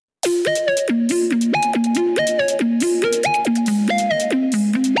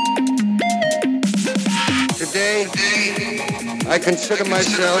Today, I consider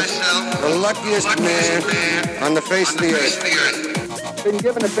myself the luckiest man on the face of the earth. Been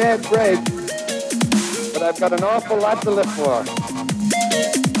given a bad break, but I've got an awful lot to live for.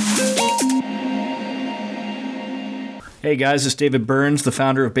 Hey guys, it's David Burns, the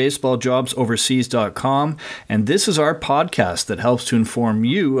founder of BaseballJobsOverseas.com, and this is our podcast that helps to inform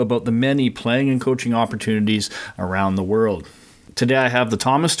you about the many playing and coaching opportunities around the world. Today I have the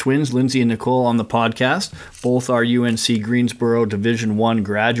Thomas twins, Lindsay and Nicole, on the podcast. Both are UNC Greensboro Division I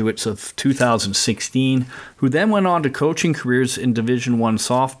graduates of 2016, who then went on to coaching careers in Division I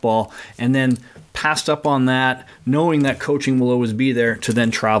softball, and then passed up on that, knowing that coaching will always be there, to then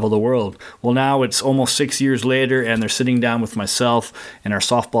travel the world. Well, now it's almost 6 years later, and they're sitting down with myself and our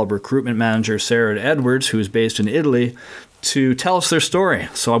softball recruitment manager, Sarah Edwards, who is based in Italy, to tell us their story.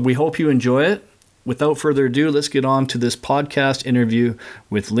 So we hope you enjoy it. Without further ado, let's get on to this podcast interview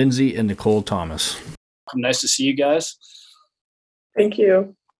with Lindsay and Nicole Thomas. Nice to see you guys. Thank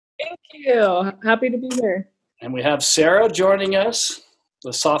you. Thank you. Happy to be here. And we have Sarah joining us, the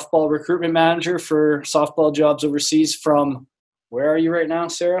softball recruitment manager for Softball Jobs Overseas from, where are you right now,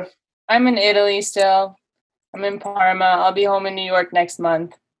 Sarah? I'm in Italy still. I'm in Parma. I'll be home in New York next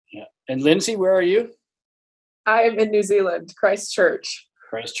month. Yeah. And Lindsay, where are you? I'm in New Zealand, Christchurch.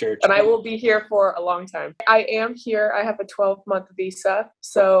 And I will be here for a long time. I am here. I have a 12-month visa,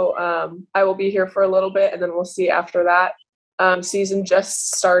 so I will be here for a little bit, and then we'll see after that. Season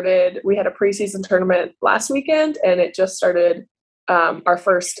just started. We had a preseason tournament last weekend, and it just started our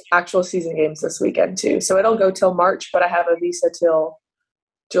first actual season games this weekend too. So it'll go till March, but I have a visa till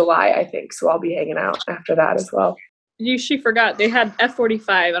July, I think. So I'll be hanging out after that as well. She forgot. They had F45.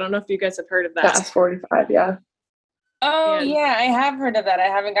 I don't know if you guys have heard of that. F45, yeah. Oh, yeah, I have heard of that. I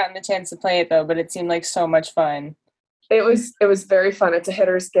haven't gotten the chance to play it, though, but it seemed like so much fun. It was very fun. It's a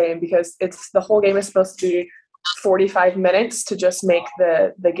hitter's game because the whole game is supposed to be 45 minutes to just make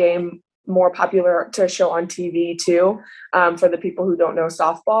the game more popular to show on TV, too, for the people who don't know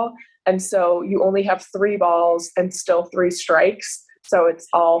softball. And so you only have 3 balls and still 3 strikes. So it's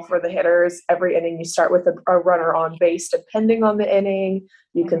all for the hitters. Every inning you start with a runner on base, depending on the inning.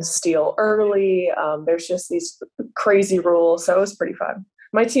 You can steal early. There's just these crazy rules. So it was pretty fun.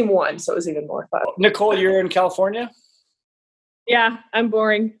 My team won, so it was even more fun. Nicole, you're in California? Yeah, I'm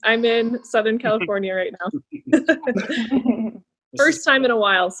boring. I'm in Southern California right now. First time in a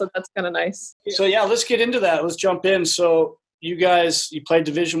while, so that's kind of nice. So yeah, let's get into that. Let's jump in. So you played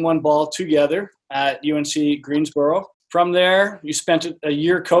Division I ball together at UNC Greensboro. From there, you spent a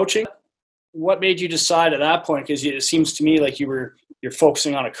year coaching. What made you decide at that point? Because it seems to me like you're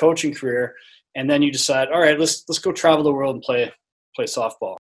focusing on a coaching career, and then you decide, all right, let's go travel the world and play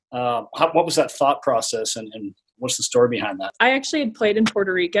softball. What was that thought process, and what's the story behind that? I actually had played in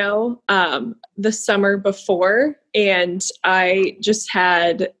Puerto Rico the summer before, and I just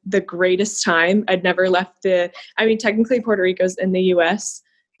had the greatest time. I'd never left technically Puerto Rico's in the U.S.,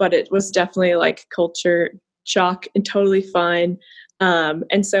 but it was definitely like culture shock and totally fun.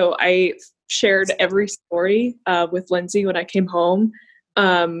 And so I shared every story with Lindsay when I came home.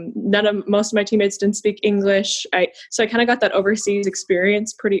 Most of my teammates didn't speak English. So I kind of got that overseas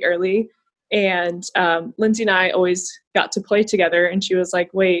experience pretty early. And Lindsay and I always got to play together, and she was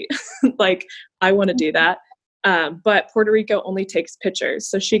like, wait, like, I want to do that. But Puerto Rico only takes pitchers,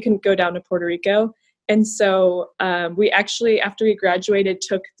 so she can go down to Puerto Rico. And so we actually, after we graduated,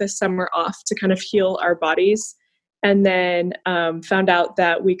 took the summer off to kind of heal our bodies, and then found out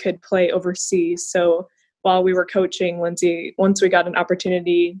that we could play overseas. So while we were coaching, Lindsay, once we got an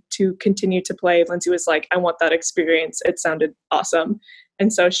opportunity to continue to play, Lindsay was like, I want that experience. It sounded awesome.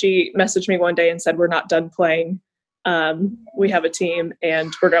 And so she messaged me one day and said, we're not done playing. We have a team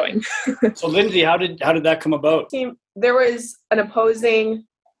and we're going. So Lindsay, how did that come about? There was an opposing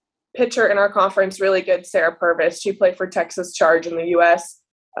pitcher in our conference, really good, Sarah Purvis. She played for Texas Charge in the U.S.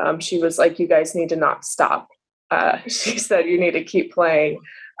 She was like, you guys need to not stop. She said, you need to keep playing.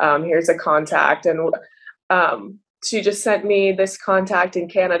 Here's a contact. And she just sent me this contact in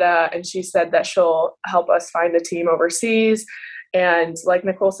Canada, and she said that she'll help us find a team overseas. And like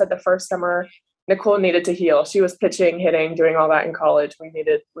Nicole said, the first summer, Nicole needed to heal. She was pitching, hitting, doing all that in college. We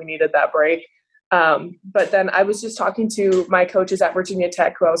needed that break. But then I was just talking to my coaches at Virginia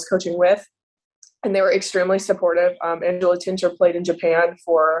Tech, who I was coaching with, and they were extremely supportive. Angela Tincher played in Japan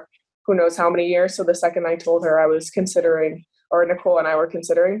for who knows how many years. So the second I told her I was considering, or Nicole and I were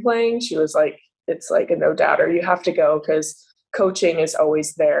considering playing, she was like, it's like a no doubter. You have to go because coaching is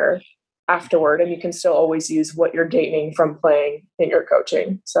always there. afterward, and you can still always use what you're gaining from playing in your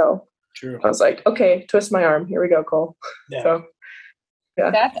coaching. So True. I was like, okay, twist my arm. Here we go, Cole. Yeah. So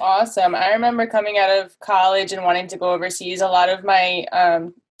yeah. That's awesome. I remember coming out of college and wanting to go overseas. A lot of my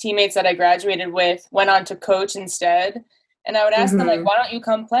teammates that I graduated with went on to coach instead. And I would ask them, like, why don't you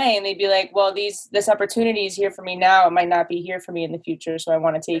come play? And they'd be like, well, this opportunity is here for me now. It might not be here for me in the future, so I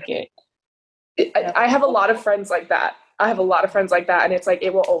want to take it. I have a lot of friends like that. And it's like,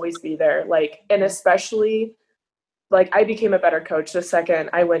 it will always be there. Like, and especially, like, I became a better coach the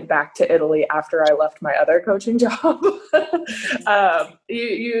second I went back to Italy after I left my other coaching job.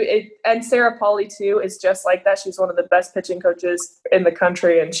 And Sarah Pauly too is just like that. She's one of the best pitching coaches in the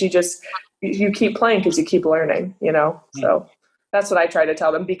country, and you keep playing because you keep learning, you know? So that's what I try to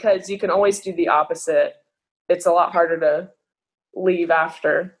tell them, because you can always do the opposite. It's a lot harder to leave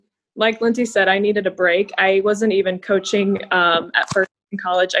after. Like Lindsay said, I needed a break. I wasn't even coaching at first in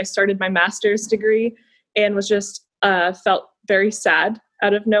college. I started my master's degree and was just felt very sad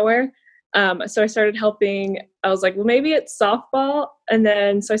out of nowhere. So I started helping. I was like, well, maybe it's softball. And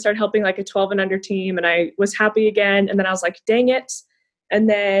then so I started helping like a 12 and under team, and I was happy again. And then I was like, dang it. And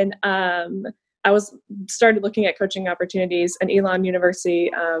then I started looking at coaching opportunities, and Elon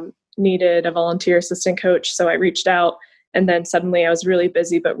University needed a volunteer assistant coach. So I reached out, and then suddenly I was really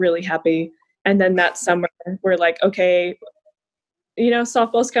busy, but really happy. And then that summer we're like, okay,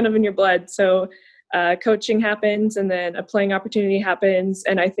 softball's kind of in your blood. So coaching happens, and then a playing opportunity happens.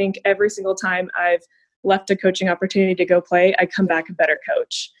 And I think every single time I've left a coaching opportunity to go play, I come back a better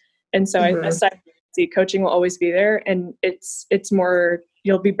coach. And so I see coaching will always be there, and it's more,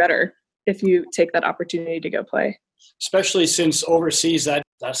 you'll be better if you take that opportunity to go play. Especially since overseas,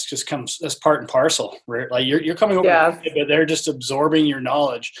 that's just that's part and parcel. Right? Like you're coming over, but they're just absorbing your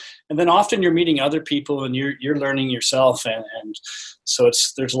knowledge, and then often you're meeting other people and you're learning yourself, and so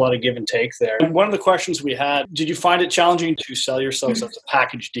there's a lot of give and take there. And one of the questions we had: did you find it challenging to sell yourselves as a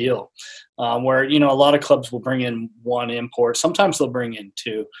package deal, where a lot of clubs will bring in one import, sometimes they'll bring in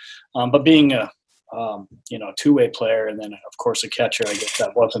two, but being a two-way player and then of course a catcher, I guess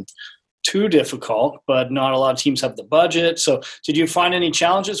that wasn't too difficult, but not a lot of teams have the budget. So did you find any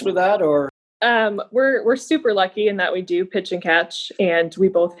challenges with that, or? We're super lucky in that we do pitch and catch, and we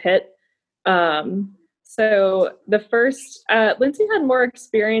both hit. So the first, Lindsay had more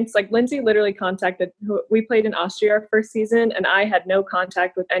experience. Like Lindsay literally we played in Austria our first season, and I had no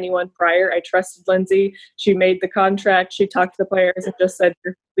contact with anyone prior. I trusted Lindsay. She made the contract. She talked to the players and just said,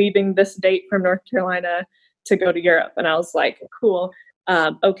 you're leaving this date from North Carolina to go to Europe. And I was like, cool.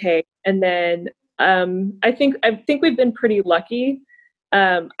 Okay. And then I think we've been pretty lucky.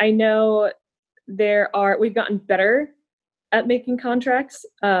 I know we've gotten better at making contracts.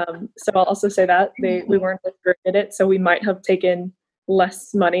 So I'll also say that we weren't as good at it, so we might have taken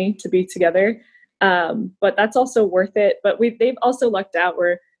less money to be together. But that's also worth it. But they've also lucked out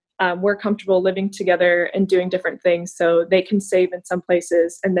where we're comfortable living together and doing different things, so they can save in some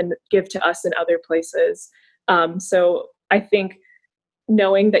places and then give to us in other places. So I think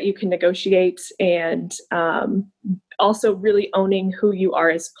knowing that you can negotiate and also really owning who you are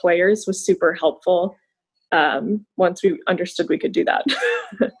as players was super helpful. Once we understood we could do that.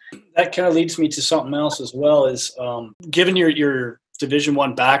 That kind of leads me to something else as well, is given your Division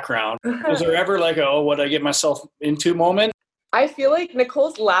I background, was there ever like what I get myself into moment? I feel like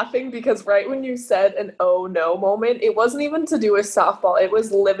Nicole's laughing because right when you said an oh no moment, it wasn't even to do with softball. It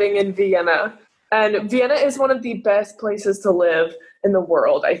was living in Vienna. And Vienna is one of the best places to live in the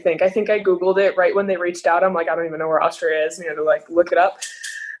world, I think. I Googled it right when they reached out. I'm like, I don't even know where Austria is. To like look it up.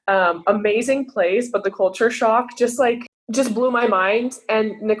 Amazing place, but the culture shock just blew my mind.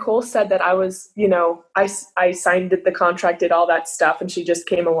 And Nicole said that I was, I signed the contract, did all that stuff, and she just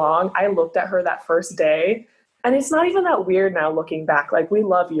came along. I looked at her that first day, and it's not even that weird now looking back. Like, we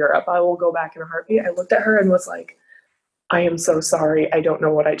love Europe. I will go back in a heartbeat. I looked at her and was like, I am so sorry. I don't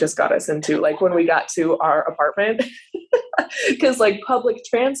know what I just got us into. Like when we got to our apartment, because like public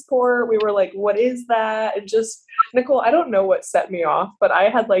transport, we were like, what is that? And just, Nicole, I don't know what set me off, but I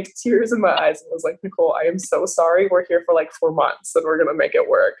had like tears in my eyes and was like, Nicole, I am so sorry. We're here for like 4 months and we're going to make it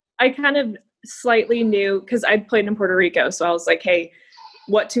work. I kind of slightly knew because I'd played in Puerto Rico. So I was like, hey,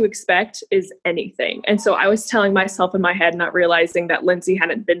 what to expect is anything. And so I was telling myself in my head, not realizing that Lindsay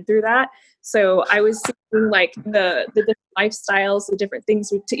hadn't been through that. So I was seeing like the different lifestyles, the different things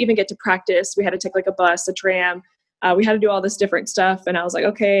to even get to practice. We had to take like a bus, a tram. We had to do all this different stuff. And I was like,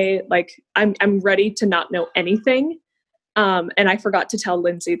 okay, like I'm ready to not know anything. And I forgot to tell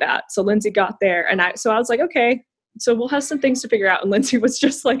Lindsay that. So Lindsay got there and I was like, okay, so we'll have some things to figure out. And Lindsay was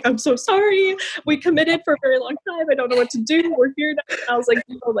just like, I'm so sorry. We committed for a very long time. I don't know what to do. We're here now. And I was like,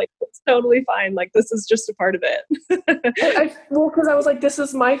 no, like, it's totally fine. Like, this is just a part of it. Well, because I was like, this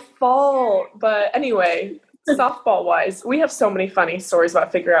is my fault. But anyway, softball wise, we have so many funny stories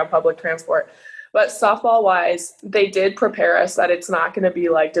about figuring out public transport. But softball wise, they did prepare us that it's not going to be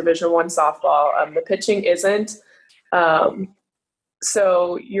like Division I softball. The pitching isn't.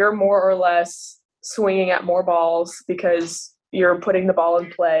 So you're more or less swinging at more balls because you're putting the ball in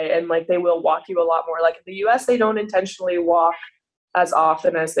play, and like they will walk you a lot more. Like in the US, they don't intentionally walk as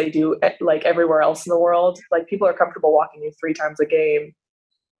often as they do like everywhere else in the world. Like people are comfortable walking you 3 times a game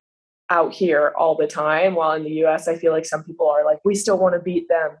out here all the time, while in the US, I feel like some people are like, we still want to beat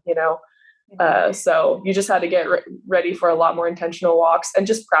them, you know? So you just had to get ready for a lot more intentional walks and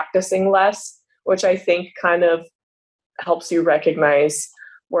just practicing less, which I think kind of helps you recognize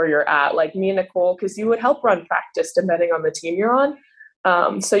where you're at. Like me and Nicole, because you would help run practice depending on the team you're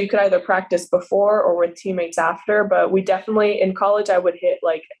on. So you could either practice before or with teammates after, but we definitely, in college, I would hit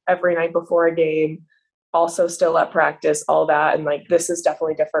like every night before a game, also still at practice, all that. And like, this is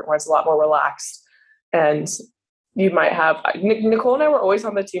definitely different where it's a lot more relaxed. And you might have, Nicole and I were always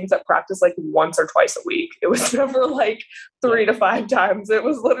on the teams that practice like once or twice a week. It was never like 3 to 5 times. It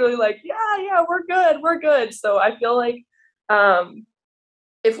was literally like, yeah, we're good. So I feel like,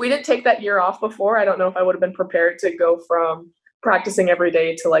 if we didn't take that year off before, I don't know if I would have been prepared to go from practicing every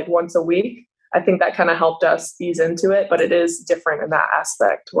day to like once a week. I think that kind of helped us ease into it, but it is different in that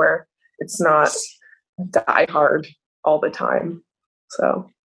aspect where it's not die hard all the time. So,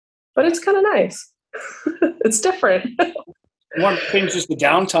 but it's kind of nice. It's different. One thing is just the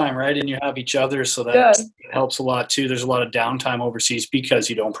downtime, right? And you have each other, so that helps a lot too. There's a lot of downtime overseas because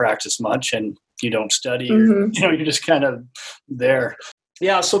you don't practice much and you don't study. Mm-hmm. Or, you're just kind of there.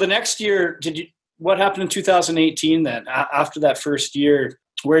 Yeah. So the next year, what happened in 2018 then? After that first year,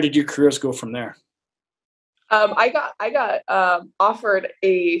 where did your careers go from there? I got offered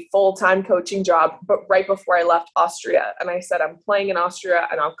a full-time coaching job, but right before I left Austria, and I said, I'm playing in Austria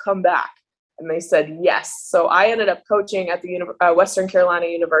and I'll come back. And they said yes. So I ended up coaching at the Western Carolina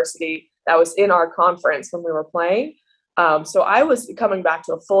University that was in our conference when we were playing. So I was coming back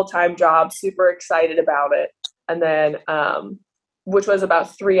to a full-time job, super excited about it. And then, which was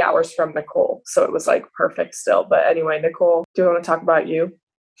about 3 hours from Nicole. So it was like perfect still. But anyway, Nicole, do you want to talk about you?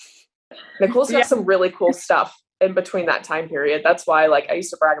 Nicole's got some really cool stuff in between that time period. That's why like I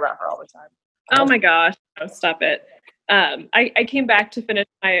used to brag about her all the time. Oh my gosh. Oh, stop it. I came back to finish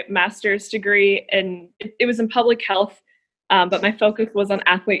my master's degree, and it was in public health, but my focus was on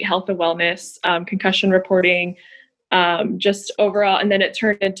athlete health and wellness, concussion reporting, just overall. And then it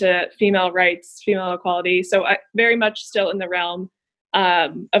turned into female rights, female equality. So I very much still in the realm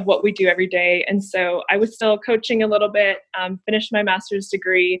of what we do every day. And so I was still coaching a little bit, finished my master's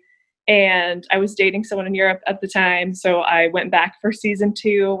degree, and I was dating someone in Europe at the time. So I went back for season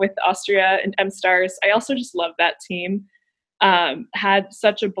 2 with Austria and M-Stars. I also just loved that team. Had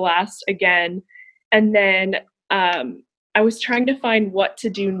such a blast again. And then I was trying to find what to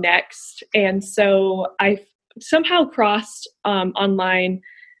do next. And so I somehow crossed online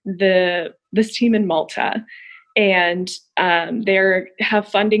this team in Malta. And they have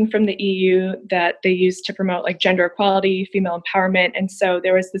funding from the EU that they use to promote like gender equality, female empowerment. And so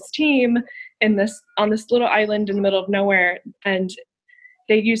there was this team on this little island in the middle of nowhere, and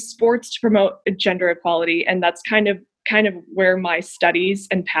they use sports to promote gender equality. And that's kind of where my studies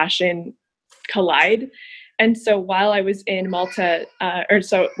and passion collide. And so while I was in Malta, while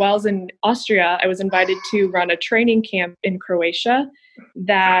I was in Austria, I was invited to run a training camp in Croatia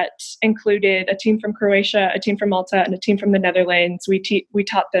that included a team from Croatia, a team from Malta, and a team from the Netherlands. We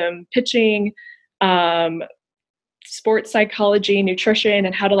taught them pitching, sports psychology, nutrition,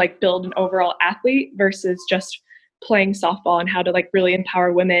 and how to like build an overall athlete versus just playing softball, and how to like really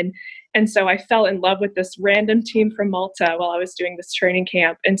empower women. And so I fell in love with this random team from Malta while I was doing this training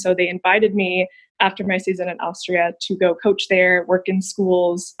camp. And so they invited me after my season in Austria to go coach there, work in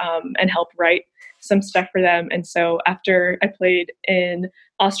schools, and help write some stuff for them. And so after I played in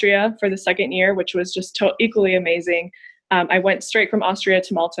Austria for the second year, which was just equally amazing, I went straight from Austria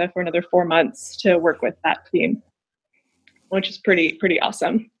to Malta for another 4 months to work with that team, which is pretty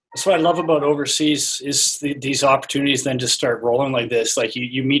awesome. That's what I love about overseas is these opportunities then just start rolling like this. Like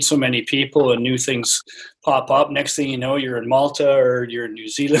you meet so many people and new things pop up. Next thing you know, you're in Malta or you're in New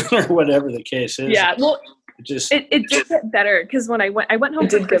Zealand or whatever the case is. Yeah, well, it did get better because when I went home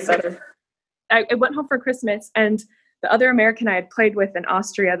for Christmas, I went home for Christmas, and the other American I had played with in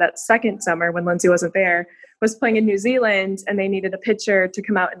Austria that second summer when Lindsay wasn't there was playing in New Zealand, and they needed a pitcher to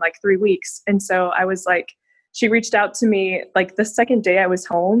come out in like 3 weeks. And so I was like, she reached out to me like the second day I was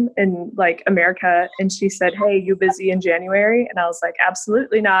home in like America, and she said, "Hey, you busy in January?" And I was like,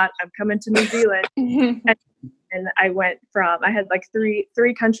 "Absolutely not. I'm coming to New Zealand." And I had like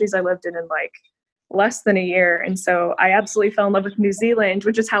three countries I lived in like less than a year. And so I absolutely fell in love with New Zealand,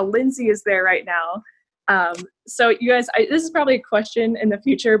 which is how Lindsay is there right now. So you guys, this is probably a question in the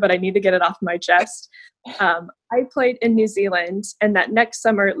future, but I need to get it off my chest. I played in New Zealand, and that next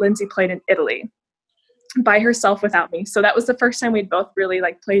summer, Lindsay played in Italy by herself without me. So that was the first time we'd both really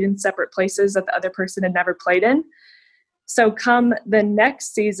like played in separate places that the other person had never played in. So come the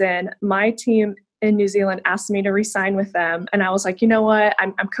next season, my team in New Zealand asked me to re-sign with them. And I was like, you know what?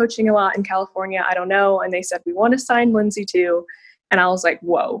 I'm coaching a lot in California. I don't know. And they said, we want to sign Lindsay too. And I was like,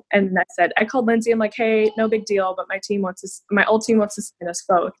 whoa. And I called Lindsay. I'm like, hey, no big deal. But my old team wants to sign us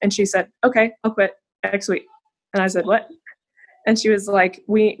both. And she said, okay, I'll quit next week. And I said, what? And she was like,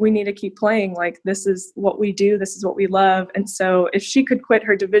 we need to keep playing. Like, this is what we do. This is what we love. And so if she could quit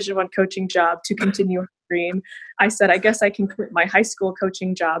her Division I coaching job to continue her dream, I said, I guess I can quit my high school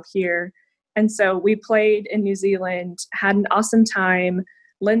coaching job here. And so we played in New Zealand, had an awesome time.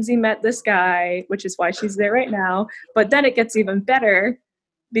 Lindsay met this guy, which is why she's there right now. But then it gets even better,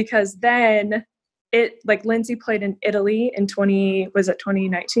 because then Lindsay played in Italy in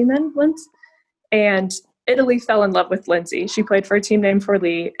 2019 then, Lindsay? And Italy fell in love with Lindsay. She played for a team named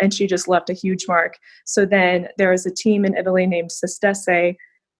Forlì, and she just left a huge mark. So then there was a team in Italy named Sestese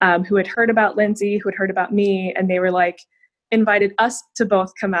who had heard about Lindsay, who had heard about me, and they were like, invited us to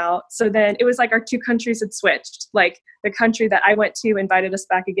both come out. So then it was like our two countries had switched. Like the country that I went to invited us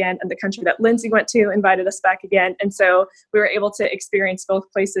back again, and the country that Lindsay went to invited us back again. And so we were able to experience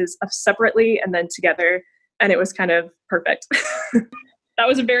both places separately and then together. And it was kind of perfect. That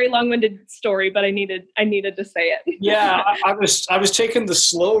was a very long-winded story, but I needed to say it. Yeah, I was taking the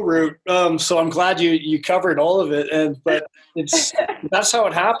slow route, so I'm glad you covered all of it. But that's how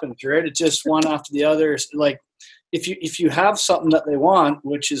it happens, right? It's just one after the other. Like, if you have something that they want,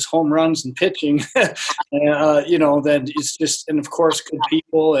 which is home runs and pitching, then it's just, and of course, good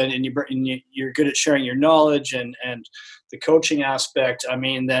people, and you're good at sharing your knowledge and the coaching aspect. I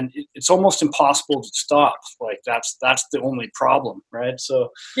mean, then it's almost impossible to stop. Like that's the only problem, right? So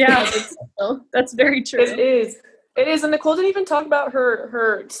yeah, that's very true. It is. And Nicole didn't even talk about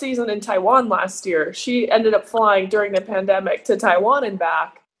her season in Taiwan last year. She ended up flying during the pandemic to Taiwan and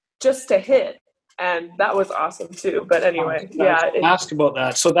back just to hit. And that was awesome too. But anyway, ask about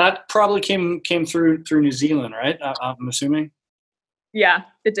that. So that probably came through New Zealand, right? I'm assuming. Yeah,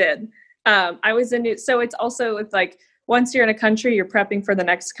 it did. I was in so it's like once you're in a country, you're prepping for the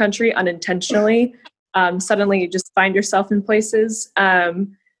next country unintentionally. Suddenly you just find yourself in places.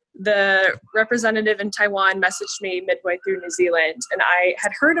 The representative in Taiwan messaged me midway through New Zealand, and I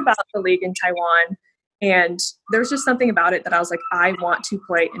had heard about the league in Taiwan. And there was just something about it that I was like, I want to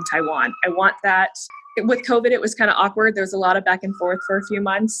play in Taiwan. I want that. With COVID, it was kind of awkward. There was a lot of back and forth for a few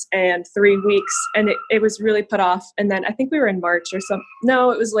months and 3 weeks, and it was really put off. And then I think we were in March or something. No,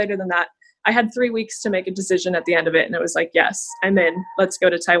 it was later than that. I had 3 weeks to make a decision at the end of it. And it was like, yes, I'm in. Let's go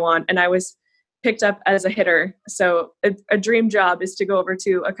to Taiwan. And I was picked up as a hitter. So a dream job is to go over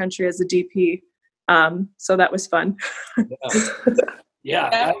to a country as a DP. So that was fun.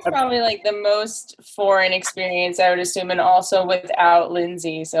 Yeah. That was probably like the most foreign experience, I would assume, and also without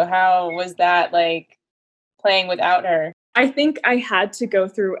Lindsay. So how was that like playing without her? I think I had to go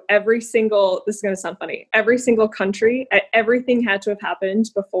through this is going to sound funny, every single country, everything had to have happened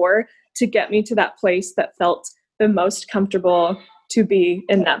before to get me to that place that felt the most comfortable to be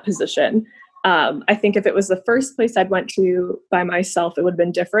in that position. I think if it was the first place I'd went to by myself, it would have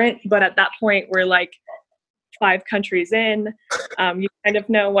been different. But at that point, we're like 5 countries in. You kind of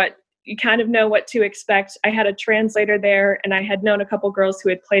know what to expect. I had a translator there, and I had known a couple girls who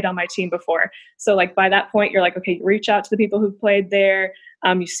had played on my team before. So like by that point, you're like, okay, you reach out to the people who played there.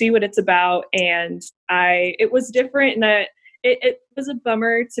 You see what it's about. And it was different, and it was a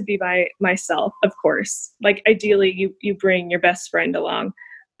bummer to be by myself, of course. Like ideally you bring your best friend along.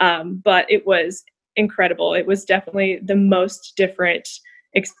 But it was incredible. It was definitely the most different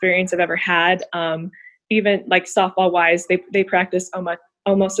experience I've ever had. Even like softball wise, they practice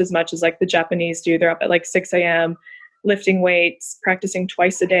almost as much as like the Japanese do. They're up at like 6 a.m. lifting weights, practicing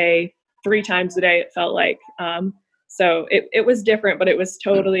twice a day, 3 times a day. It felt like, so it was different, but it was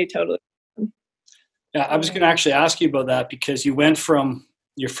totally. Yeah. I was going to actually ask you about that, because you went from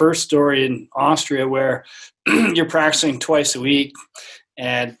your first story in Austria where you're practicing twice a week,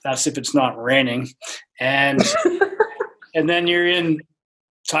 and that's if it's not raining. And, and then you're in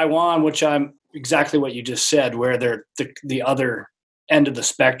Taiwan, which I'm exactly what you just said, where they're the other end of the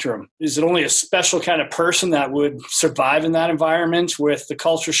spectrum? Is it only a special kind of person that would survive in that environment with the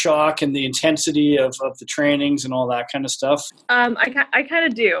culture shock and the intensity of the trainings and all that kind of stuff? I kind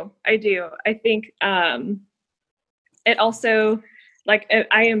of do. I do. I think it also, like,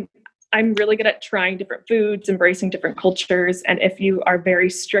 I'm really good at trying different foods, embracing different cultures. And if you are very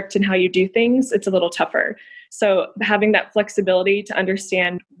strict in how you do things, it's a little tougher. So having that flexibility to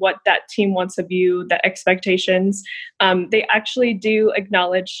understand what that team wants of you, the expectations, they actually do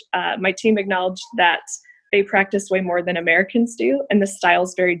acknowledge, my team acknowledged that they practice way more than Americans do. And the style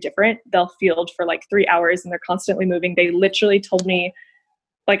is very different. They'll field for like 3 hours and they're constantly moving. They literally told me,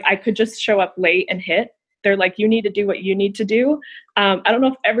 like, I could just show up late and hit. They're like, you need to do what you need to do. I don't know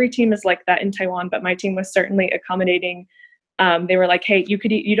if every team is like that in Taiwan, but my team was certainly accommodating. They were like, hey, you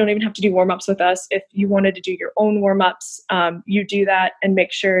don't even have to do warm-ups with us. If you wanted to do your own warm-ups, you do that and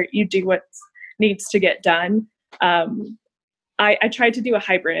make sure you do what needs to get done. I tried to do a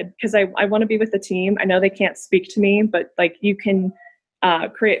hybrid because I want to be with the team. I know they can't speak to me, but like you can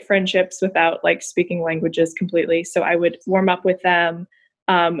create friendships without like speaking languages completely. So I would warm up with them.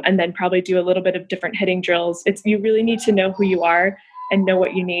 And then probably do a little bit of different hitting drills. You really need to know who you are and know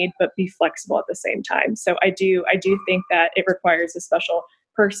what you need, but be flexible at the same time. So I do think that it requires a special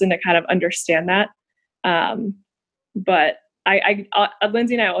person to kind of understand that. But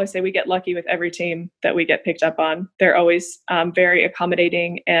Lindsay and I always say we get lucky with every team that we get picked up on. They're always very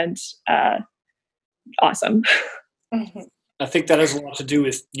accommodating and awesome. I think that has a lot to do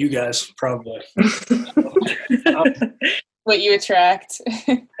with you guys, probably. What you attract.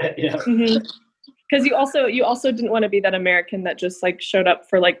 Yeah. Because you also didn't want to be that American that just like showed up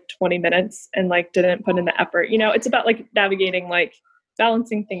for like 20 minutes and like didn't put in the effort. You know, it's about like navigating, like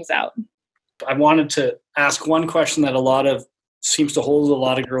balancing things out. I wanted to ask one question that seems to hold a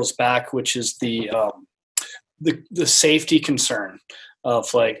lot of girls back, which is the safety concern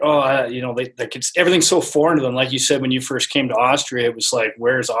of like, everything's so foreign to them. Like you said, when you first came to Austria, it was like,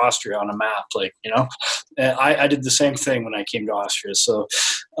 where's Austria on a map? Like, you know, I did the same thing when I came to Austria. So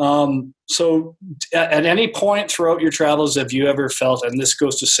at any point throughout your travels, have you ever felt, and this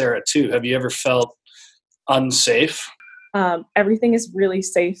goes to Sarah too, have you ever felt unsafe? Everything is really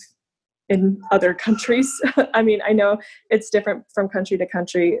safe in other countries. I mean, I know it's different from country to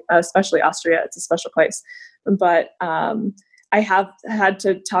country, especially Austria. It's a special place, but I have had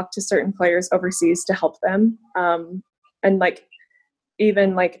to talk to certain players overseas to help them. And like,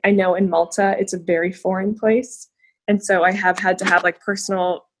 even like, I know in Malta, it's a very foreign place. And so I have had to have like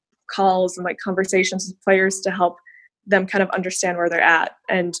personal calls and like conversations with players to help them kind of understand where they're at.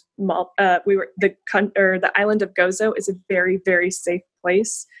 And the island of Gozo is a very, very safe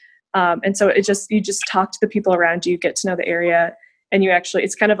place. And so you just talk to the people around you, get to know the area, and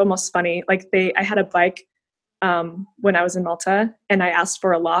it's kind of almost funny. Like I had a bike when I was in Malta and I asked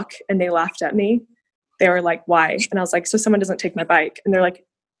for a lock and they laughed at me. They were like, why? And I was like, so someone doesn't take my bike. And they're like,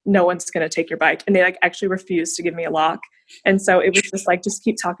 no one's going to take your bike. And they like actually refused to give me a lock. And so it was just like, just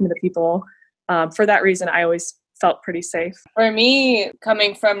keep talking to the people. For that reason, I always felt pretty safe. For me,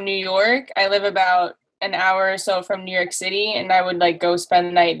 coming from New York, I live about an hour or so from New York City, and I would like go spend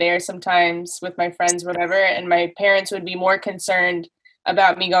the night there sometimes with my friends, whatever. And my parents would be more concerned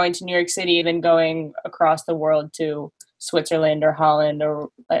about me going to New York City than going across the world to Switzerland or Holland or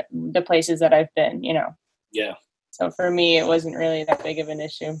the places that I've been, you know. Yeah. So for me, it wasn't really that big of an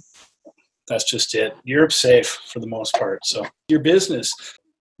issue. That's just it. Europe's safe for the most part. So your business,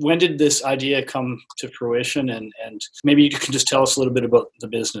 when did this idea come to fruition? And maybe you can just tell us a little bit about the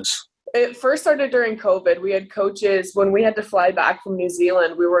business. It first started during COVID. We had coaches when we had to fly back from New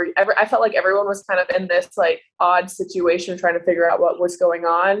Zealand. I felt like everyone was kind of in this like odd situation trying to figure out what was going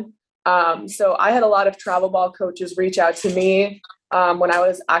on. So I had a lot of travel ball coaches reach out to me when I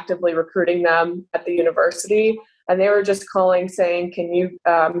was actively recruiting them at the university. And they were just calling saying, can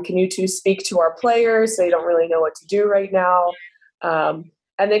you two speak to our players? They don't really know what to do right now.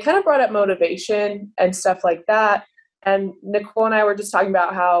 And they kind of brought up motivation and stuff like that. And Nicole and I were just talking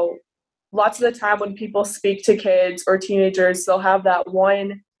about how lots of the time when people speak to kids or teenagers, they'll have that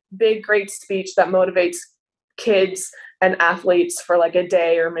one big, great speech that motivates kids and athletes for like a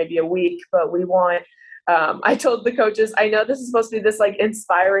day or maybe a week. But we want, I told the coaches, I know this is supposed to be this like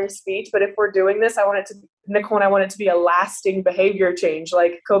inspiring speech, but if we're doing this, Nicole and I want it to be a lasting behavior change.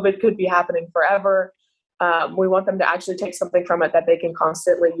 Like COVID could be happening forever. We want them to actually take something from it that they can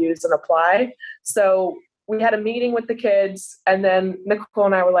constantly use and apply. So we had a meeting with the kids, and then Nicole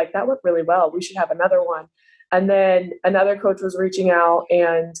and I were like, that went really well. We should have another one. And then another coach was reaching out,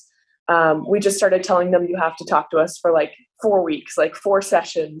 and we just started telling them, you have to talk to us for like 4 weeks, like 4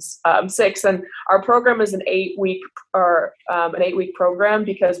 sessions, 6. And our program is an 8-week program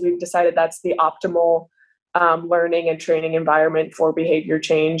because we've decided that's the optimal learning and training environment for behavior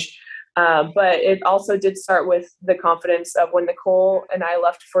change. But it also did start with the confidence of when Nicole and I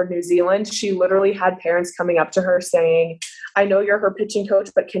left for New Zealand. She literally had parents coming up to her saying, I know you're her pitching coach,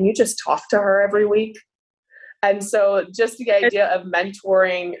 but can you just talk to her every week? And so just the idea of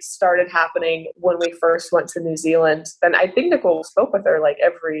mentoring started happening when we first went to New Zealand. And I think Nicole spoke with her like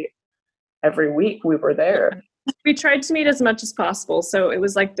every week we were there. We tried to meet as much as possible. So it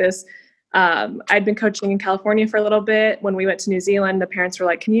was like this, I'd been coaching in California for a little bit. When we went to New Zealand, the parents were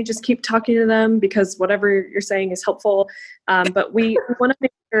like, can you just keep talking to them? Because whatever you're saying is helpful. But we want to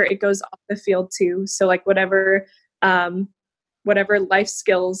make sure it goes off the field too. So like whatever life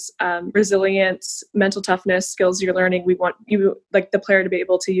skills, resilience, mental toughness skills you're learning, we want you, like the player, to be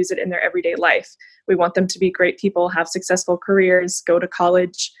able to use it in their everyday life. We want them to be great people, have successful careers, go to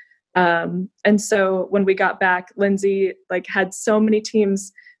college. And so when we got back, Lindsay like had so many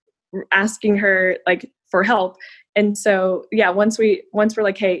teams asking her like for help. And so, yeah, once we're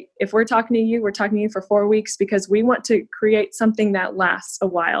like, hey, if we're talking to you, we're talking to you for 4 weeks because we want to create something that lasts a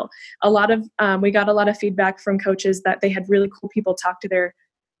while. We got a lot of feedback from coaches that they had really cool people talk to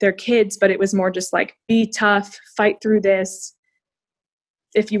their kids, but it was more just like, be tough, fight through this.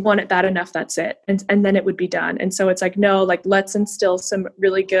 If you want it bad enough, that's it. And then it would be done. And so it's like, no, like let's instill some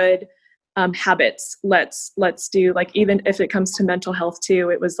really good habits. Let's do, like, even if it comes to mental health too,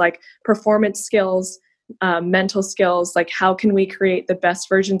 it was like performance skills, mental skills, like how can we create the best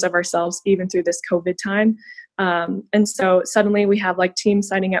versions of ourselves even through this COVID time. And so suddenly we have like teams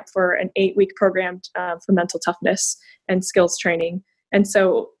signing up for an 8-week program for mental toughness and skills training. And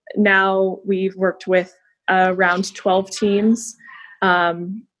so now we've worked with around 12 teams,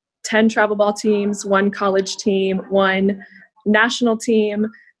 10 travel ball teams, 1 college team, 1 national team,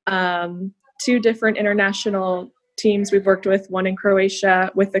 2 different international teams we've worked with, 1 in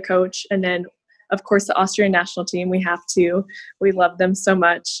Croatia with the coach, and then of course the Austrian national team. We love them so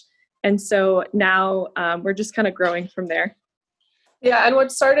much. And so now we're just kind of growing from there. Yeah. And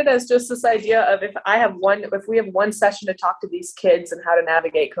what started as just this idea of if we have 1 session to talk to these kids and how to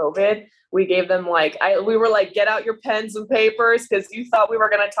navigate COVID, we gave them we were like, get out your pens and papers because you thought we were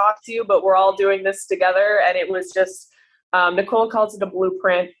going to talk to you, but we're all doing this together. And it was just, Nicole calls it a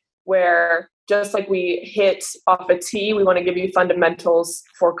blueprint, where just like we hit off a tee, we want to give you fundamentals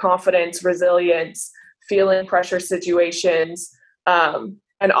for confidence, resilience, feeling pressure situations,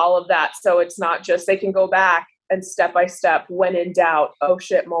 and all of that. So it's not just, they can go back and step by step, when in doubt, oh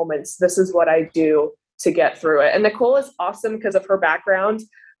shit moments, this is what I do to get through it. And Nicole is awesome because of her background,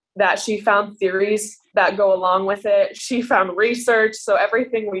 that she found theories that go along with it. She found research. So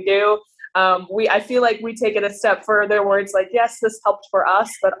everything we do, I feel like we take it a step further where it's like, yes, this helped for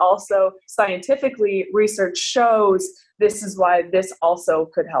us, but also scientifically research shows this is why this also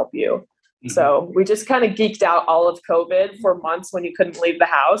could help you. Mm-hmm. So we just kind of geeked out all of COVID for months when you couldn't leave the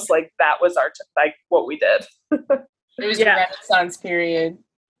house. Like that was what we did. It was the Renaissance period.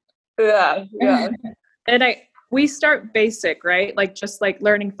 Yeah. And we start basic, right? Like just like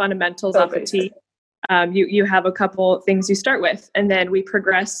learning fundamentals off a tee. You have a couple things you start with, and then we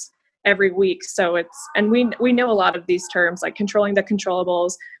progress every week. So we know a lot of these terms, like controlling the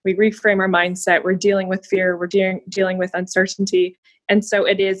controllables. We reframe our mindset. We're dealing with fear. We're dealing with uncertainty. And so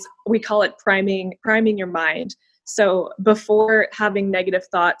we call it priming your mind. So before having negative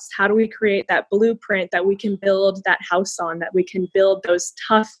thoughts, how do we create that blueprint that we can build that house on, that we can build those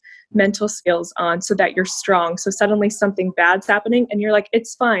tough mental skills on, so that you're strong? So suddenly something bad's happening and you're like,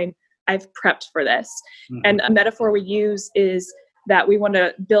 it's fine, I've prepped for this. Mm-hmm. And a metaphor we use is that we want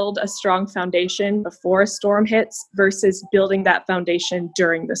to build a strong foundation before a storm hits versus building that foundation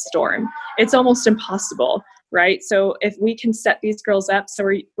during the storm. It's almost impossible, right? So if we can set these girls up, so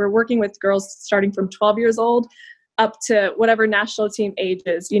we're working with girls starting from 12 years old up to whatever national team age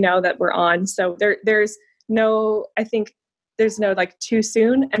is, that we're on. So there's no like too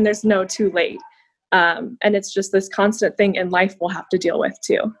soon and there's no too late. And it's just this constant thing in life we'll have to deal with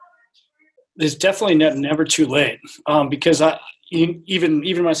too. There's definitely never too late, because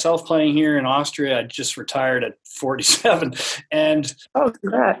even myself playing here in Austria, I just retired at 47, and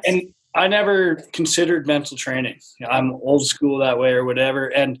I never considered mental training. I'm old school that way or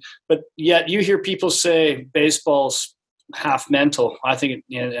whatever, but yet you hear people say baseball's half mental. I think,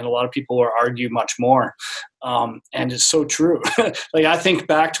 and a lot of people will argue much more, and it's so true. Like I think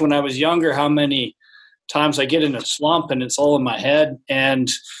back to when I was younger, how many times I get in a slump and it's all in my head, and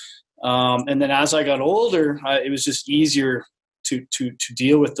then as I got older, it was just easier to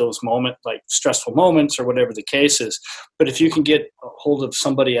deal with those like stressful moments or whatever the case is. But if you can get a hold of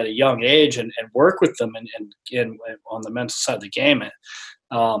somebody at a young age and work with them and on the mental side of the game,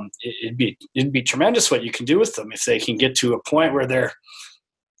 it'd be tremendous what you can do with them if they can get to a point where they're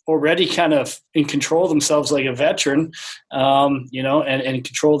already kind of in control of themselves like a veteran, and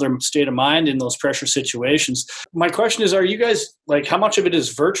control their state of mind in those pressure situations. My question is, are you guys, like, how much of it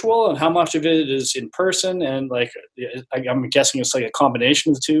is virtual and how much of it is in person? And like, I'm guessing it's like a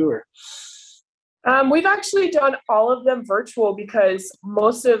combination of the two, or? We've actually done all of them virtual because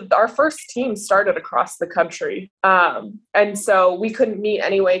most of our first team started across the country. And so we couldn't meet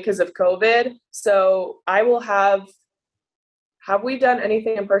anyway because of COVID. So I will have we done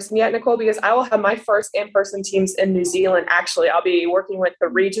anything in person yet, Nicole? Because I will have my first in-person teams in New Zealand. Actually, I'll be working with the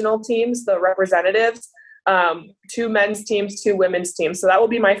regional teams, the representatives, 2 men's teams, 2 women's teams. So that will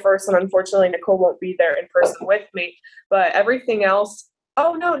be my first. And unfortunately, Nicole won't be there in person with me. But everything else,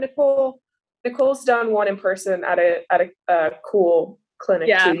 oh no, Nicole's done one in person at a cool clinic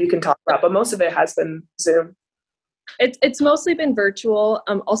too. You can talk about, but most of it has been Zoom. It's mostly been virtual.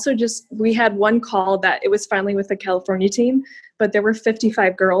 Also, just we had one call that it was finally with the California team, but there were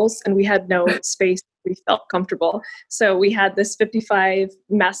 55 girls and we had no space. We felt comfortable, so we had this 55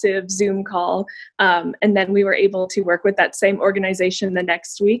 massive Zoom call, and then we were able to work with that same organization the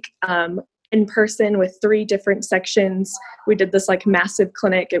next week. In person with 3 different sections. We did this like massive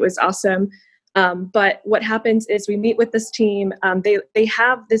clinic. It was awesome. But what happens is we meet with this team. They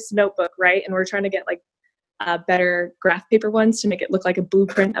have this notebook, right? And we're trying to get like better graph paper ones to make it look like a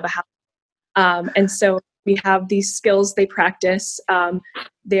blueprint of a house. And so we have these skills they practice.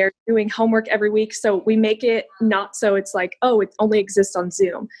 They're doing homework every week. So we make it not so it's like, oh, it only exists on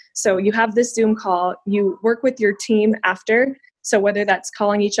Zoom. So you have this Zoom call, you work with your team after. So whether that's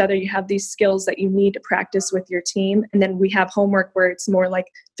calling each other, you have these skills that you need to practice with your team. And then we have homework where it's more like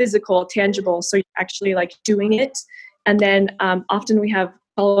physical, tangible. So you're actually like doing it. And then often we have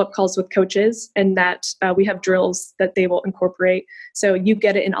follow-up calls with coaches, and that we have drills that they will incorporate. So you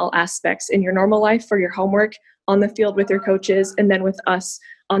get it in all aspects, in your normal life, for your homework, on the field with your coaches, and then with us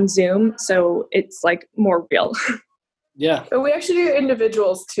on Zoom. So it's like more real. Yeah. But we actually do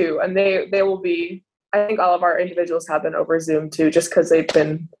individuals too. And they will be, I think all of our individuals have been over Zoom too, just because they've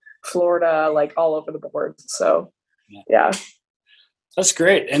been Florida, like all over the board. So yeah. That's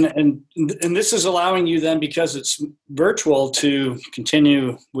great. And this is allowing you then, because it's virtual, to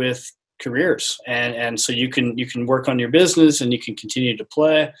continue with careers. And so you can work on your business and you can continue to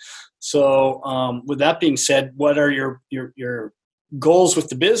play. So with that being said, what are your goals with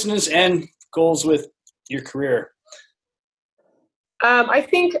the business and goals with your career? I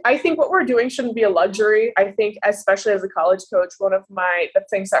think what we're doing shouldn't be a luxury. I think, especially as a college coach, one of the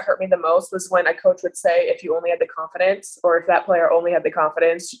things that hurt me the most was when a coach would say, if you only had the confidence, or if that player only had the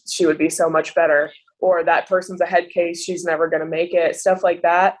confidence, she would be so much better, or that person's a head case, she's never going to make it, stuff like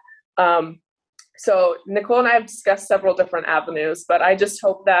that. So Nicole and I have discussed several different avenues, but I just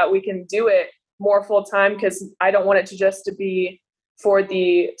hope that we can do it more full time, because I don't want it to just to be for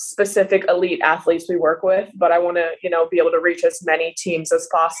the specific elite athletes we work with, but I want to, be able to reach as many teams as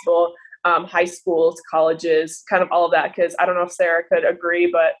possible, high schools, colleges, kind of all of that. Because I don't know if Sarah could agree,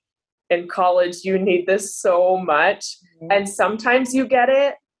 but in college, you need this so much. Mm-hmm. And sometimes you get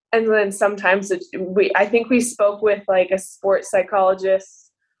it. And then sometimes I think we spoke with like a sports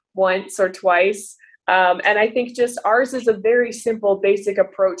psychologist once or twice. And I think just ours is a very simple, basic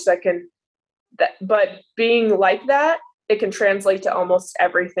approach but being like that, it can translate to almost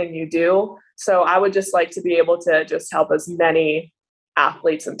everything you do. So I would just like to be able to just help as many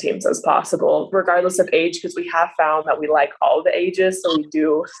athletes and teams as possible, regardless of age, because we have found that we like all the ages. So we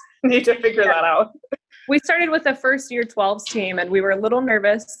do need to figure that out. We started with a first year 12s team, and we were a little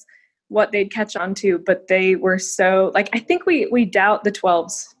nervous what they'd catch on to, but they were so I think we doubt the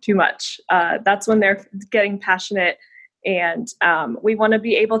 12s too much. That's when they're getting passionate, and we want to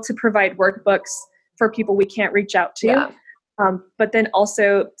be able to provide workbooks for people we can't reach out to. Yeah. But then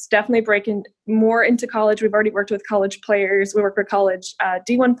also it's definitely breaking more into college. We've already worked with college players. We work with college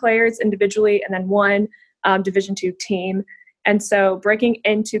D1 players individually, and then one Division II team. And so breaking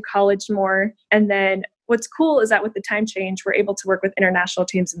into college more. And then what's cool is that with the time change, we're able to work with international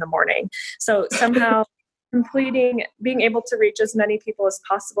teams in the morning. So somehow being able to reach as many people as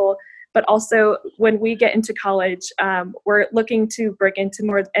possible. But also when we get into college, we're looking to break into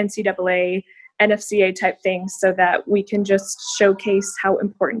more NCAA, NFCA type things, so that we can just showcase how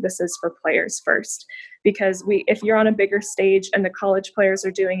important this is for players first. Because if you're on a bigger stage and the college players are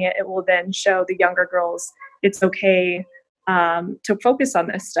doing it, it will then show the younger girls it's okay to focus on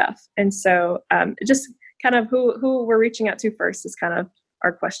this stuff. And so just kind of who we're reaching out to first is kind of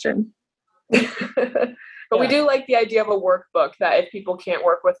our question. But we do like the idea of a workbook that if people can't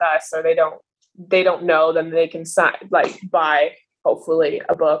work with us or they don't know, then they can buy hopefully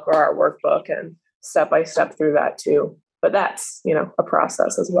a book or our workbook and step by step through that too. But that's, a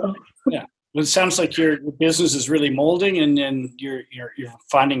process as well. Yeah. Well, it sounds like your business is really molding and you're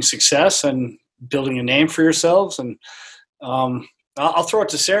finding success and building a name for yourselves. And I'll throw it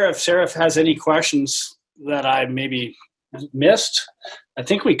to Sarah. If Sarah has any questions that I maybe missed, I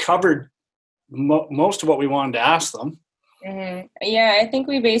think we covered most of what we wanted to ask them. Mm-hmm. Yeah, I think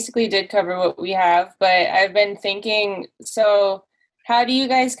we basically did cover what we have, but I've been thinking, so how do you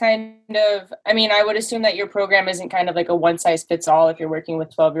guys I would assume that your program isn't kind of like a one size fits all if you're working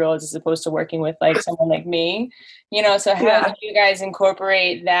with 12-year-olds as opposed to working with like someone like me, so how do you guys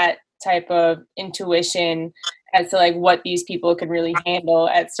incorporate that type of intuition as to like what these people can really handle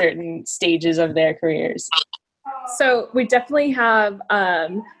at certain stages of their careers? So we definitely have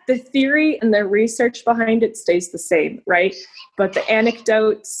the theory and the research behind it stays the same, right? But the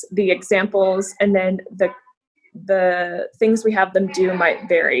anecdotes, the examples, and then the things we have them do might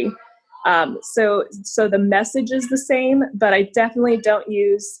vary. So the message is the same, but I definitely don't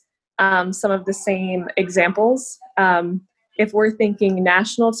use some of the same examples. If we're thinking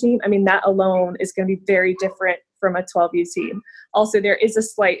national team, that alone is going to be very different from a 12U team. Also, there is a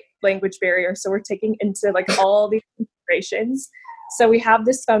slight language barrier, so we're taking into like all these considerations. So we have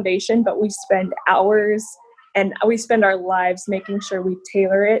this foundation, but we spend hours and we spend our lives making sure we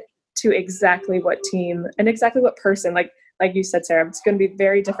tailor it to exactly what team and exactly what person. Like you said, Sarah, it's going to be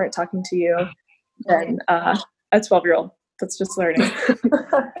very different talking to you than a 12-year-old that's just learning.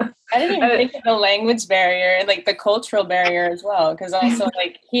 I didn't even think of the language barrier and like the cultural barrier as well. Because also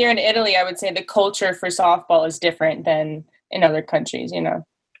like here in Italy, I would say the culture for softball is different than in other countries,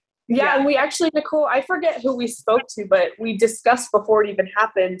 Yeah, and we actually, Nicole, I forget who we spoke to, but we discussed before it even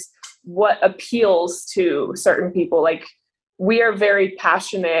happened what appeals to certain people. Like we are very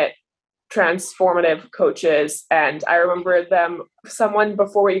passionate, transformative coaches. And I remember someone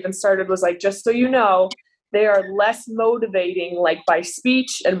before we even started was like, just so you know, they are less motivating like by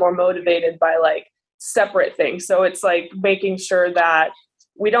speech and more motivated by like separate things. So it's like making sure that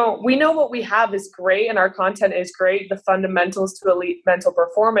we know what we have is great and our content is great, the fundamentals to elite mental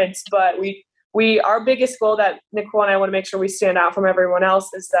performance, but our biggest goal that Nicole and I want to make sure we stand out from everyone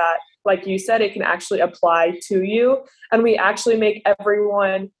else is that, like you said, it can actually apply to you. And we actually make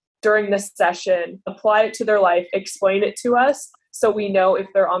everyone during this session apply it to their life, explain it to us, so we know if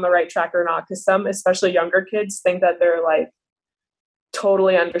they're on the right track or not. Because some, especially younger kids, think that they're like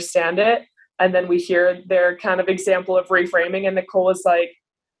totally understand it. And then we hear their kind of example of reframing. And Nicole is like,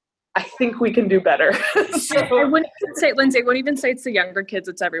 I think we can do better. So, I wouldn't say, Lindsay, I wouldn't even say it's the younger kids,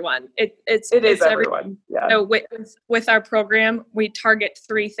 it's everyone. It is everyone. Yeah. So with our program, we target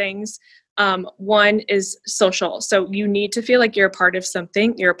 3 things. One is social. So you need to feel like you're a part of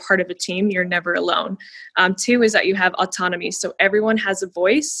something. You're a part of a team. You're never alone. 2 is that you have autonomy. So everyone has a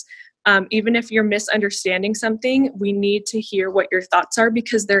voice. Even if you're misunderstanding something, we need to hear what your thoughts are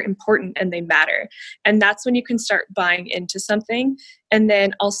because they're important and they matter. And that's when you can start buying into something. And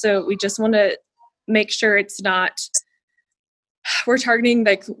then also we just want to make sure it's not, we're targeting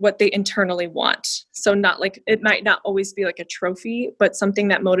like what they internally want. So not like, it might not always be like a trophy, but something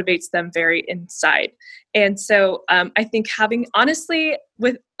that motivates them very inside. And so I think having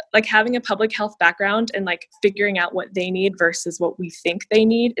a public health background and like figuring out what they need versus what we think they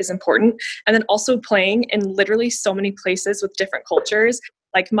need is important. And then also playing in literally so many places with different cultures.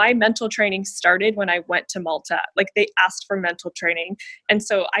 Like my mental training started when I went to Malta. Like they asked for mental training. And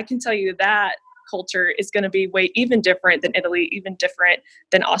so I can tell you that culture is going to be even different than Italy, even different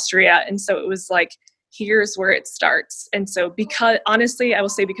than Austria. And so it was like, here's where it starts. And so because honestly, I will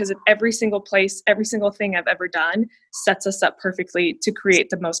say because of every single place, every single thing I've ever done sets us up perfectly to create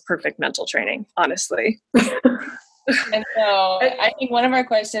the most perfect mental training, honestly. And so I think one of our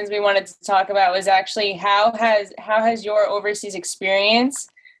questions we wanted to talk about was actually how has your overseas experience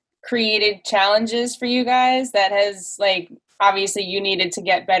created challenges for you guys that has like, obviously you needed to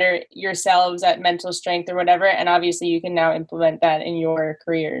get better yourselves at mental strength or whatever. And obviously you can now implement that in your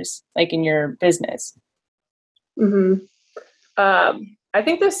careers, like in your business. Mm-hmm. I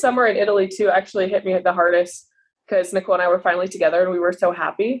think this summer in Italy too actually hit me the hardest because Nicole and I were finally together and we were so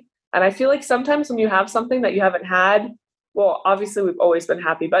happy. And I feel like sometimes when you have something that you haven't had, well, obviously we've always been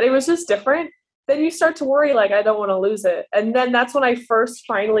happy, but it was just different. Then you start to worry, like, I don't want to lose it. And then that's when I first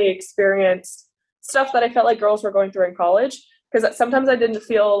finally experienced stuff that I felt like girls were going through in college. Because sometimes I didn't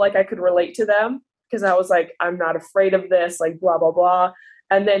feel like I could relate to them because I was like, I'm not afraid of this, like blah, blah, blah.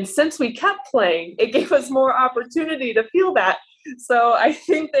 And then since we kept playing, it gave us more opportunity to feel that. So I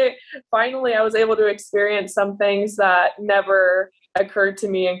think that finally I was able to experience some things that never occurred to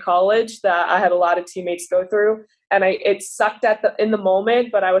me in college that I had a lot of teammates go through. And it sucked in the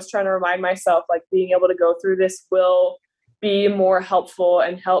moment, but I was trying to remind myself, like, being able to go through this will be more helpful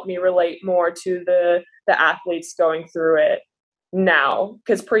and help me relate more to the athletes going through it now.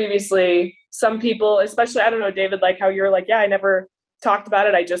 Because previously, some people, especially, I don't know, David, like how you're like, yeah, I never talked about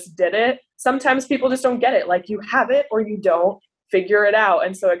it, I just did it. Sometimes people just don't get it. Like, you have it or you don't, figure it out.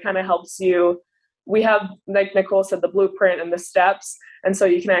 And so it kind of helps you. We have, like Nicole said, the blueprint and the steps. And so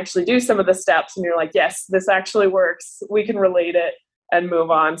you can actually do some of the steps and you're like, yes, this actually works. We can relate it and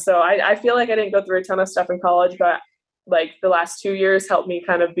move on. So I feel like I didn't go through a ton of stuff in college, but like the last 2 years helped me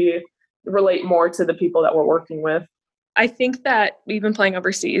kind of relate more to the people that we're working with. I think that even playing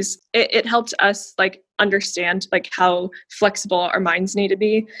overseas, it helped us like understand like how flexible our minds need to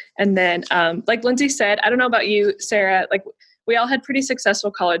be. And then like Lindsay said, I don't know about you, Sarah, like we all had pretty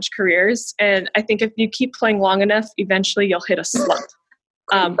successful college careers. And I think if you keep playing long enough, eventually you'll hit a slump.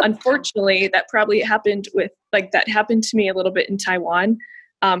 Unfortunately, that probably happened that happened to me a little bit in Taiwan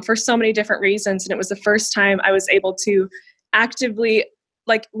for so many different reasons. And it was the first time I was able to actively,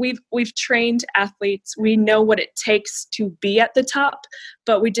 like we've trained athletes. We know what it takes to be at the top,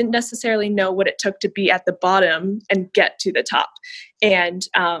 but we didn't necessarily know what it took to be at the bottom and get to the top. And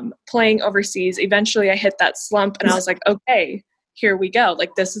playing overseas, eventually I hit that slump and I was like, okay, here we go.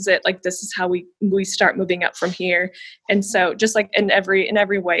 Like, this is it. Like, this is how we start moving up from here. And so just like in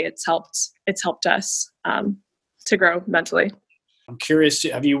every way, it's helped us to grow mentally. I'm curious,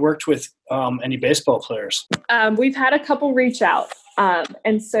 have you worked with any baseball players? We've had a couple reach out.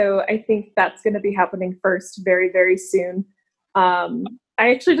 And so I think that's going to be happening first very, very soon. I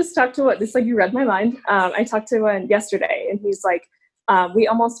actually just talked to you read my mind. I talked to one yesterday and he's like, we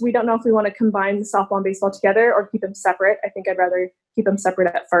don't know if we want to combine the softball and baseball together or keep them separate. I think I'd rather keep them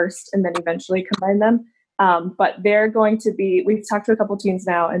separate at first and then eventually combine them. But they're going to be, we've talked to a couple teams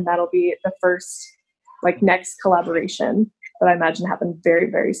now, and that'll be the first like next collaboration that I imagine happen very,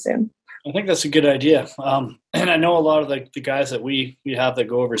 very soon. I think that's a good idea. And I know a lot of the guys that we have that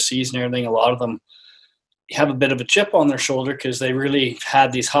go overseas and everything, a lot of them have a bit of a chip on their shoulder because they really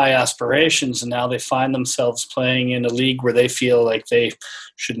had these high aspirations and now they find themselves playing in a league where they feel like they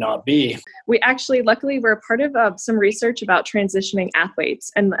should not be. We actually, luckily, we're a part of some research about transitioning athletes.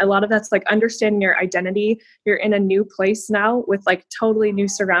 And a lot of that's like understanding your identity. You're in a new place now with like totally new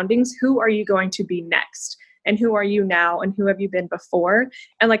surroundings. Who are you going to be next? And who are you now? And who have you been before?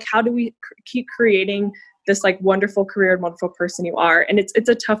 And like, how do we keep creating this like wonderful career and wonderful person you are? And it's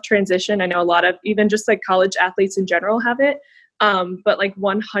a tough transition. I know a lot of even just like college athletes in general have it. But like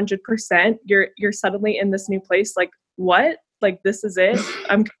 100%, you're suddenly in this new place. Like, what? Like, this is it.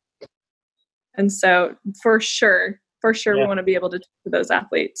 And so for sure, yeah. We want to be able to talk to those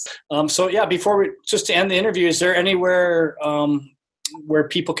athletes. So yeah, just to end the interview, is there anywhere where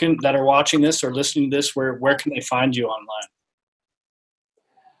people that are watching this or listening to this, where can they find you online?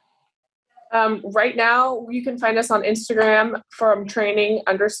 Right now, you can find us on Instagram from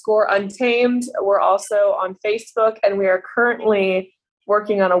training_untamed. We're also on Facebook, and we are currently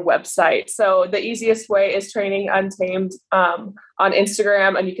working on a website. So the easiest way is Training Untamed on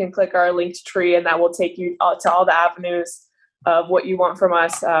Instagram, and you can click our linked tree, and that will take you to all the avenues of what you want from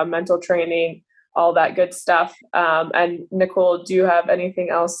us, mental training, all that good stuff. And Nicole, do you have anything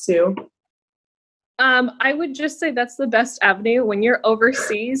else too? I would just say that's the best avenue. When you're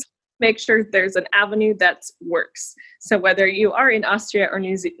overseas, make sure there's an avenue that works. So whether you are in Austria or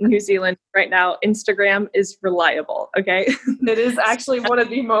New Zealand right now, Instagram is reliable. Okay. It is actually one of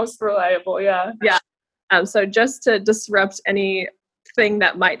the most reliable. Yeah. Yeah. So just to disrupt anything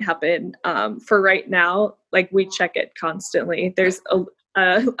that might happen, for right now, like we check it constantly. There's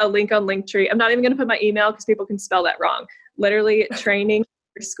a link on Linktree. I'm not even going to put my email because people can spell that wrong. Literally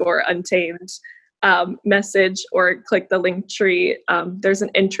training_untamed. Message or click the Linktree. There's an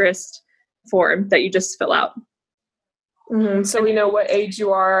interest form that you just fill out. Mm-hmm. So we know what age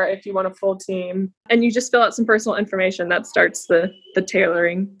you are if you want a full team. And you just fill out some personal information that starts the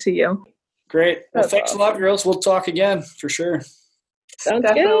tailoring to you. Great. Well, thanks a lot, girls. We'll talk again for sure. Sounds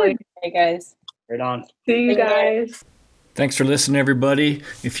Definitely. good. Hey, guys. Right on. See you guys. Thanks for listening, everybody.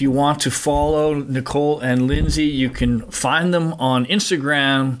 If you want to follow Nicole and Lindsay, you can find them on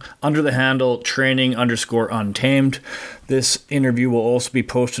Instagram under the handle training_untamed. This interview will also be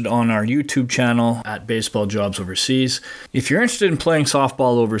posted on our YouTube channel at Baseball Jobs Overseas. If you're interested in playing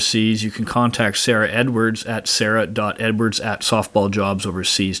softball overseas, you can contact Sarah Edwards at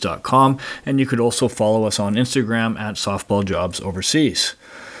sarah.edwards@softballjobsoverseas.com, and you could also follow us on Instagram at softballjobsoverseas.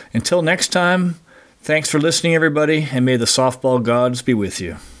 Until next time, thanks for listening, everybody, and may the softball gods be with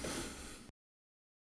you.